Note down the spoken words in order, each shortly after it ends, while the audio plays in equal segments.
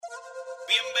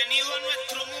Bienvenido a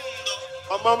nuestro mundo.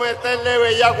 Vamos a meterle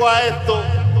bellaco a esto.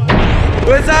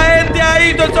 Toda esa gente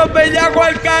ahí, todos esos bellacos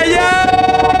al callar.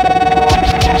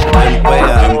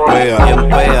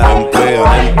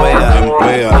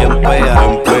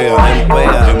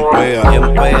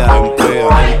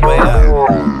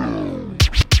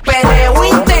 Perreo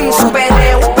intenso,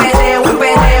 perreo, perreo,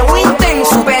 perreo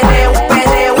intenso, perreo,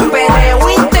 perreo, perreo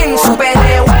intenso,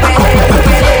 perreo, perreo,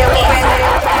 perreo,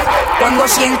 perreo. Cuando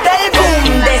siente el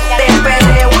boom de este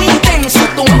perreo intenso,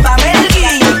 túmbame el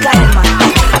guillo y calma,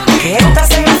 que esta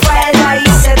se me falda y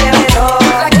se te ve todo.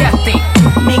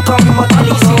 Mi combo te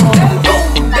liso.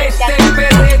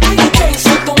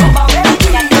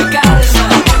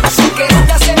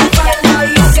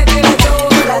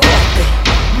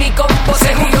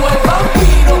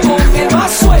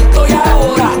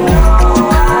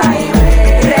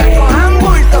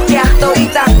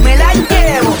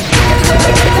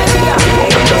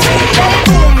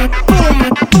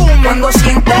 Cuando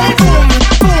siente el boom,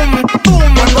 boom,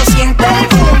 boom, cuando siente el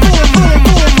boom, boom,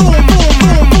 boom, boom,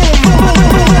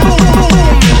 boom,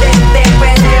 boom, desde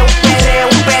perreo, perreo,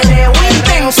 perreo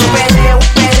intenso, perreo,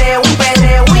 perreo,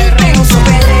 perreo intenso,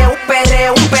 perreo,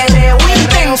 perreo, perreo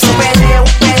intenso, perreo,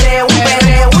 perreo,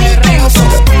 perreo intenso.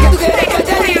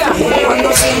 Cuando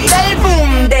siente el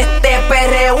boom de este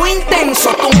perreo intenso,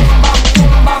 tumba,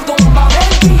 tumba, tumba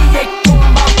del DJ,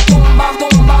 tumba, tumba,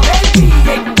 tumba del DJ,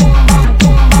 tumba,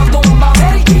 tumba, tumba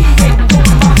del DJ,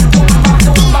 tumba, tumba,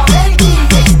 tumba del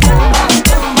DJ, tumba,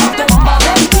 tumba, tumba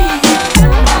del DJ,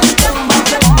 tumba, tumba,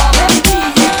 tumba del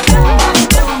DJ, tumba,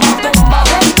 tumba, tumba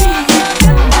del DJ,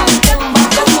 tumba, tumba,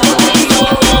 tumba del DJ.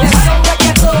 Esa hora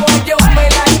que toa yo me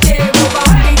la llevo,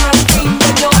 bambino al fin de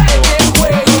yo te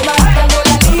juego, matando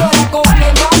la liora con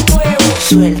el más nuevo.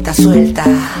 Suelta, suelta,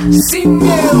 sin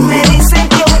miedo. Me dicen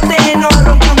que usted no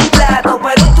rompe un plato,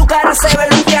 pero tu cara se ve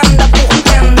lo que anda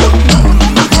buscando.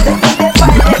 Después de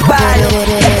par de palos,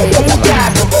 un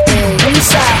gato, un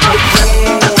sapo.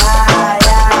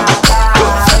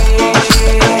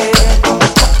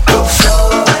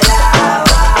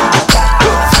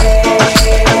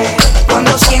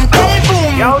 Cuando siente el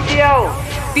boom,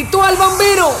 Tito al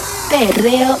bambino,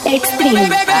 Perreo Extreme.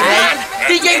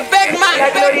 DjBekman. La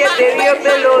gloria de Dios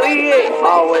te lo dije.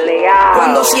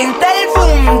 Cuando siente el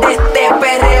boom de este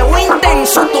perreo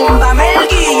intenso, túmbame el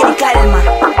guillo y calma,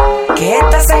 que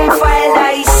esta se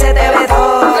enfalda y se te ve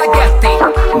todo.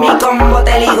 Mi combo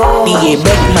te ligó.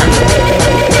 DjBekman.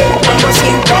 Cuando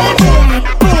siente el boom,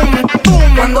 boom,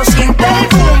 boom, cuando siente el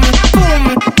boom, boom,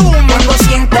 boom, cuando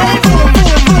siente el boom,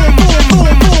 boom, boom, boom,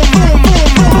 boom,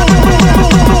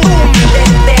 boom, boom,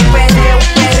 desde perreo,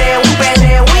 perreo,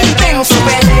 perreo intenso,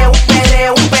 perreo,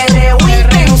 perreo, perreo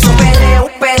intenso, perreo,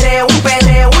 perreo,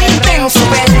 perreo intenso,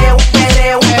 perreo,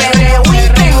 perreo, perreo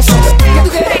intenso.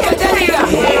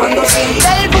 Cuando siente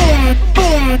el boom,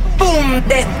 boom, boom,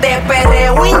 desde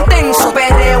perreo intenso.